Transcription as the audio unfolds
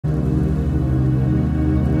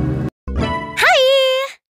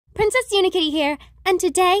it's Unikitty here, and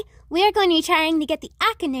today we are going to be trying to get the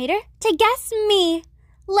Akinator to guess me.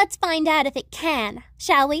 Let's find out if it can,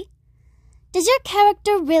 shall we? Does your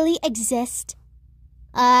character really exist?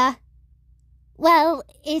 Well,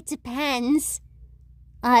 it depends.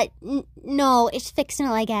 No, it's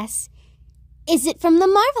fictional, I guess. Is it from the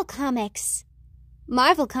Marvel Comics?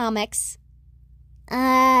 Marvel Comics?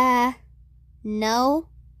 No.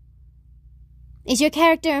 Is your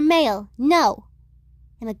character a male? No.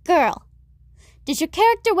 I'm a girl. Does your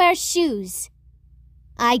character wear shoes?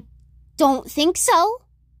 I don't think so.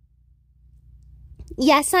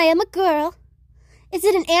 Yes, I am a girl. Is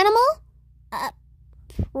it an animal?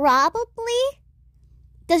 Probably.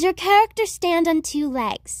 Does your character stand on 2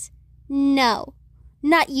 legs? No,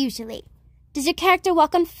 not usually. Does your character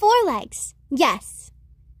walk on 4 legs? Yes.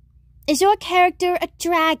 Is your character a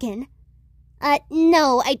dragon?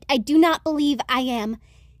 No, I do not believe I am.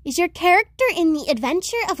 Is your character in the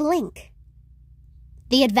Adventure of Link?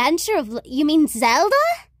 The Adventure of You mean Zelda?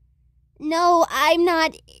 No, I'm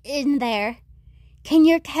not in there. Can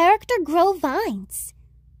your character grow vines?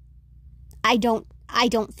 I don't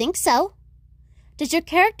think so. Does your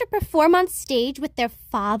character perform on stage with their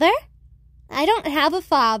father? I don't have a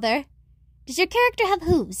father. Does your character have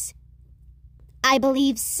hooves? I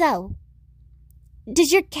believe so.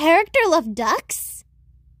 Does your character love ducks?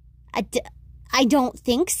 I don't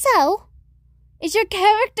think so. Is your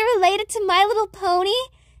character related to My Little Pony?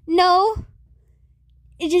 No.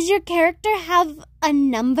 Does your character have a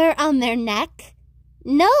number on their neck?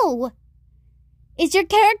 No. Is your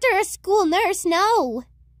character a school nurse? No.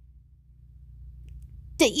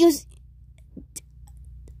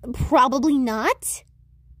 Probably not.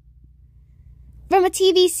 From a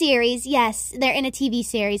TV series, yes, they're in a TV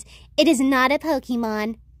series. It is not a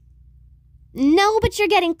Pokemon. No, but you're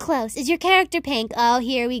getting close. Is your character pink? Oh,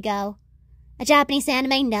 here we go. A Japanese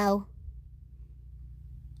anime? No.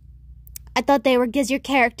 I thought they were, is your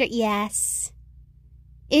character? Yes.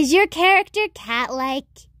 Is your character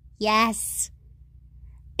cat-like? Yes.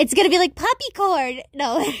 It's gonna be like Puppycorn.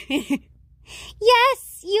 No.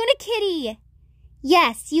 Yes, Unikitty.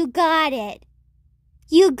 Yes, you got it.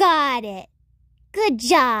 You got it. Good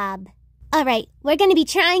job. All right, we're going to be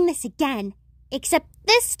trying this again. Except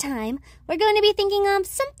this time, we're going to be thinking of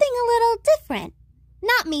something a little different.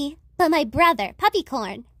 Not me, but my brother,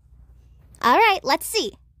 Puppycorn. All right, let's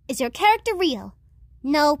see. Is your character real?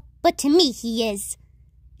 No, but to me he is.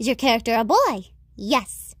 Is your character a boy?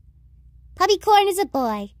 Yes. Puppycorn is a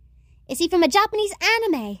boy. Is he from a Japanese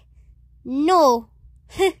anime? No.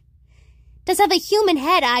 Does have a human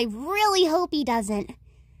head? I really hope he doesn't.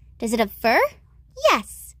 Does it have fur?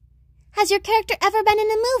 Yes. Has your character ever been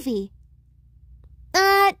in a movie?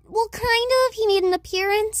 Well, kind of. He made an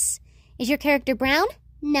appearance. Is your character brown?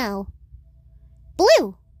 No.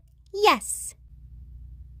 Blue? Yes.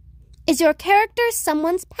 Is your character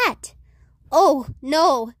someone's pet? Oh,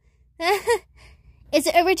 no. Is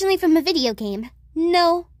it originally from a video game?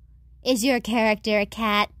 No. Is your character a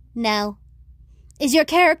cat? No. Is your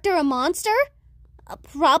character a monster?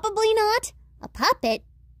 Probably not. A puppet?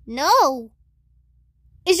 No.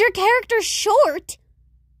 Is your character short?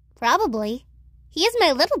 Probably. He is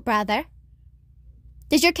my little brother.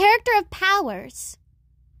 Does your character have powers?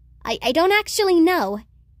 I don't actually know.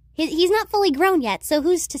 He's not fully grown yet, so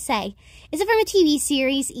who's to say? Is it from a TV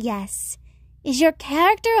series? Yes. Is your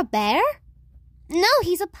character a bear? No,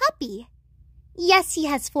 he's a puppy. Yes, he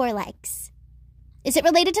has 4 legs. Is it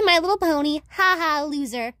related to My Little Pony? Ha ha,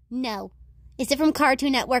 loser. No. Is it from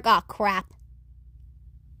Cartoon Network? Aw, crap.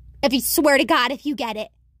 If you swear to God if you get it.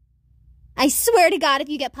 I swear to God if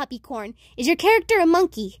you get Puppycorn. Is your character a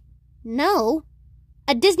monkey? No.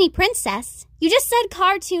 A Disney princess? You just said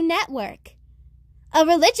Cartoon Network. A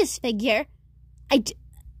religious figure?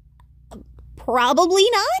 Probably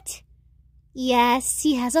not. Yes,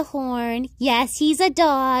 he has a horn. Yes, he's a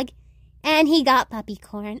dog. And he got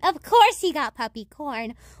Puppycorn. Of course he got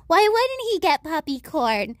Puppycorn. Why wouldn't he get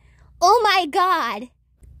Puppycorn? Oh my God.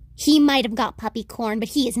 He might have got Puppycorn, but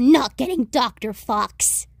he is not getting Dr.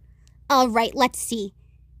 Fox. All right, let's see.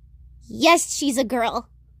 Yes, she's a girl.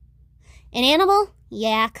 An animal?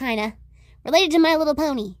 Yeah, kinda. Related to My Little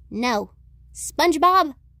Pony? No.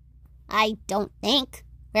 SpongeBob? I don't think.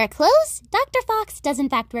 Wear clothes? Dr. Fox does in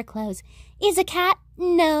fact wear clothes. Is a cat?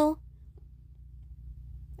 No.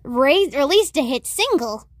 Released a hit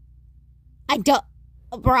single?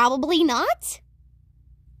 Probably not.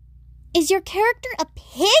 Is your character a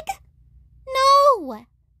pig? No.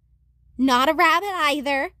 Not a rabbit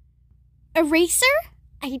either. A racer?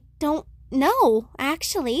 I don't know,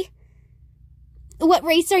 actually. What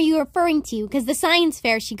race are you referring to? Because the science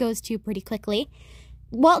fair she goes to pretty quickly.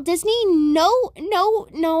 Walt Disney? No, no,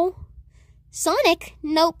 no. Sonic?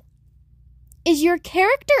 Nope. Is your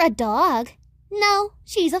character a dog? No,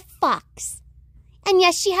 she's a fox. And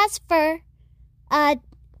yes, she has fur. I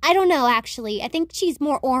don't know, actually. I think she's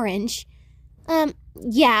more orange.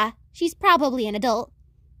 Yeah, she's probably an adult.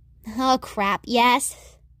 Oh, crap,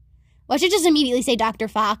 yes. Well, I should just immediately say Dr.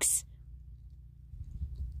 Fox.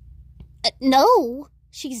 No,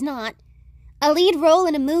 she's not. A lead role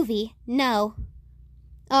in a movie? No.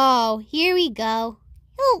 Oh, here we go.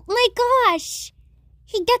 Oh, my gosh.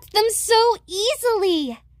 He gets them so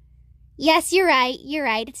easily. Yes, you're right.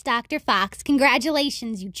 It's Dr. Fox.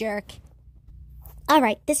 Congratulations, you jerk. All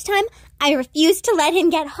right, this time I refuse to let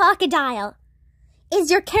him get Hawkadile.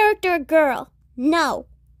 Is your character a girl? No.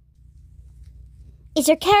 Is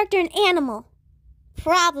your character an animal?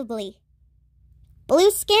 Probably.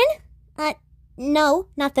 Blue skin? No,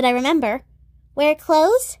 not that I remember. Wear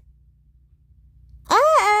clothes?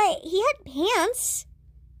 He had pants,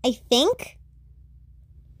 I think.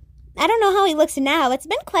 I don't know how he looks now. It's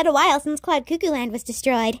been quite a while since Cloud Cuckoo Land was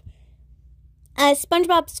destroyed.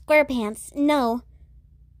 SpongeBob SquarePants. No.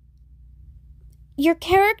 Your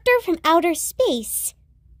character from outer space.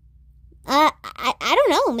 I don't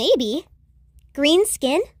know, maybe. Green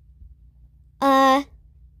skin?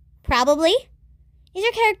 Probably. Is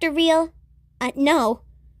your character real? No.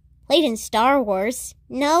 Played in Star Wars?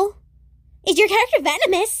 No. Is your character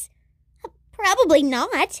venomous? Probably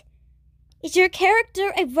not. Is your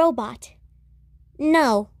character a robot?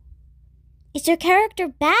 No. Is your character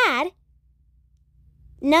bad?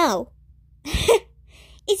 No.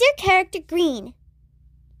 Is your character green?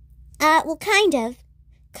 Well, kind of.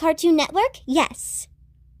 Cartoon Network? Yes.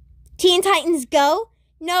 Teen Titans Go?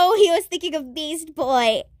 No, he was thinking of Beast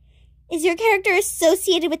Boy. Is your character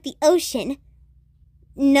associated with the ocean?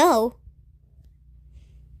 No.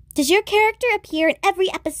 Does your character appear in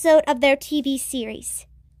every episode of their TV series?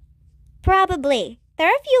 Probably. There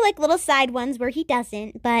are a few, little side ones where he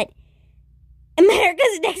doesn't, but...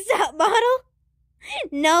 America's Next Top Model?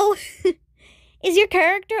 No. Is your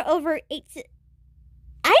character over 8...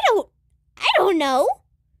 I don't know.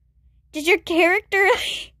 Does your character...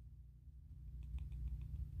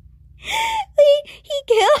 he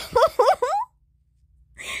killed...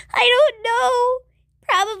 I don't know.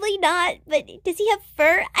 Probably not, but does he have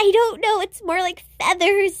fur? I don't know. It's more like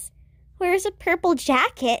feathers. Wears a purple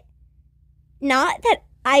jacket. Not that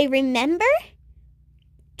I remember.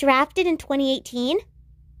 Drafted in 2018.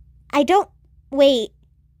 Wait.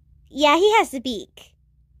 Yeah, he has the beak.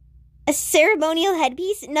 A ceremonial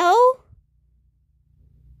headpiece? No.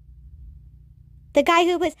 The guy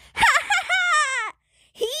who was, ha ha ha!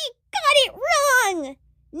 He got it wrong!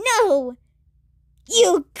 No.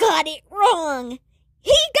 You got it wrong.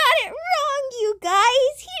 He got it wrong, you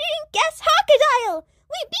guys! He didn't guess Hawkadile!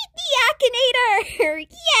 We beat the Akinator!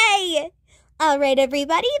 Yay! Alright,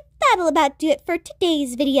 everybody, that'll about do it for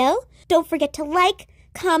today's video. Don't forget to like,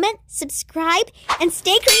 comment, subscribe, and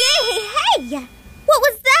stay creative. Hey! What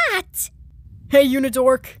was that? Hey,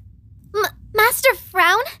 Unidork. Master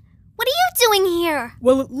Frown? What are you doing here?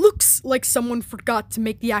 Well, it looks like someone forgot to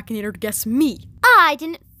make the Akinator guess me. I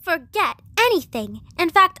didn't forget anything. In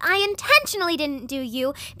fact, I intentionally didn't do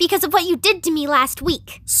you because of what you did to me last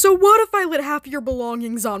week. So what if I lit half of your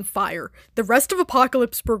belongings on fire? The rest of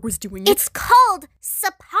Apocalypseburg was doing it. It's called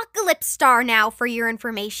Sapocalypse Star now, for your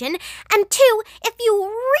information. And two, if you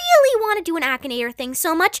really want to do an Akinator thing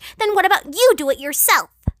so much, then what about you do it yourself?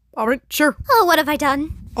 Alright, sure. Oh, what have I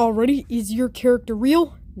done? Alrighty, is your character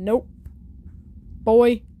real? Nope.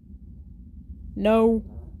 Boy? No.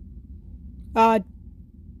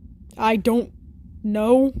 I don't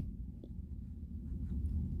know.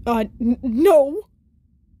 No.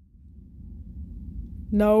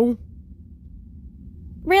 No.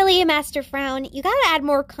 Really, Master Frown? You gotta add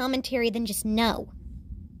more commentary than just no.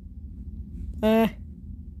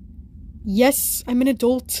 Yes, I'm an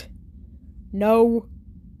adult. No.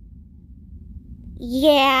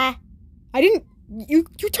 Yeah. I didn't... You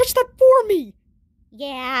touched that for me!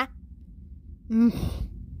 Yeah.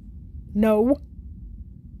 No.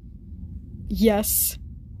 Yes.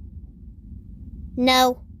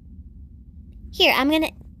 No. Here, I'm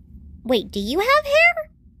gonna... Wait, do you have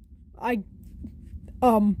hair?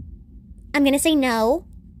 I'm gonna say no.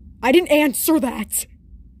 I didn't answer that.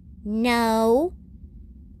 No.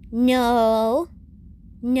 No.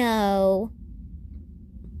 No.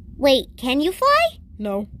 Wait, can you fly?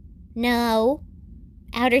 No. No.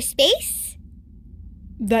 Outer space?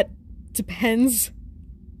 That depends.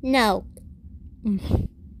 No.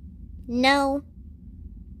 No.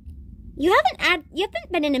 You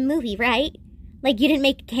haven't been in a movie, right? Like, you didn't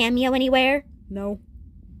make a cameo anywhere? No.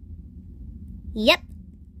 Yep.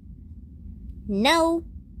 No.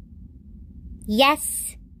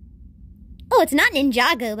 Yes. Oh, it's not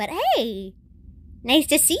Ninjago, but hey! Nice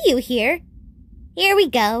to see you here. Here we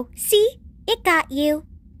go. See? It got you.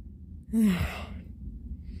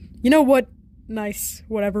 You know what? Nice.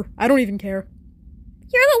 Whatever. I don't even care.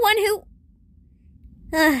 You're the one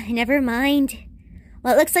who... never mind.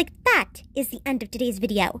 Well, it looks like that is the end of today's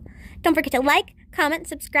video. Don't forget to like, comment,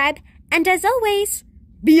 subscribe, and as always...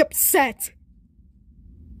 Be upset!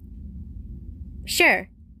 Sure.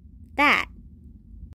 That.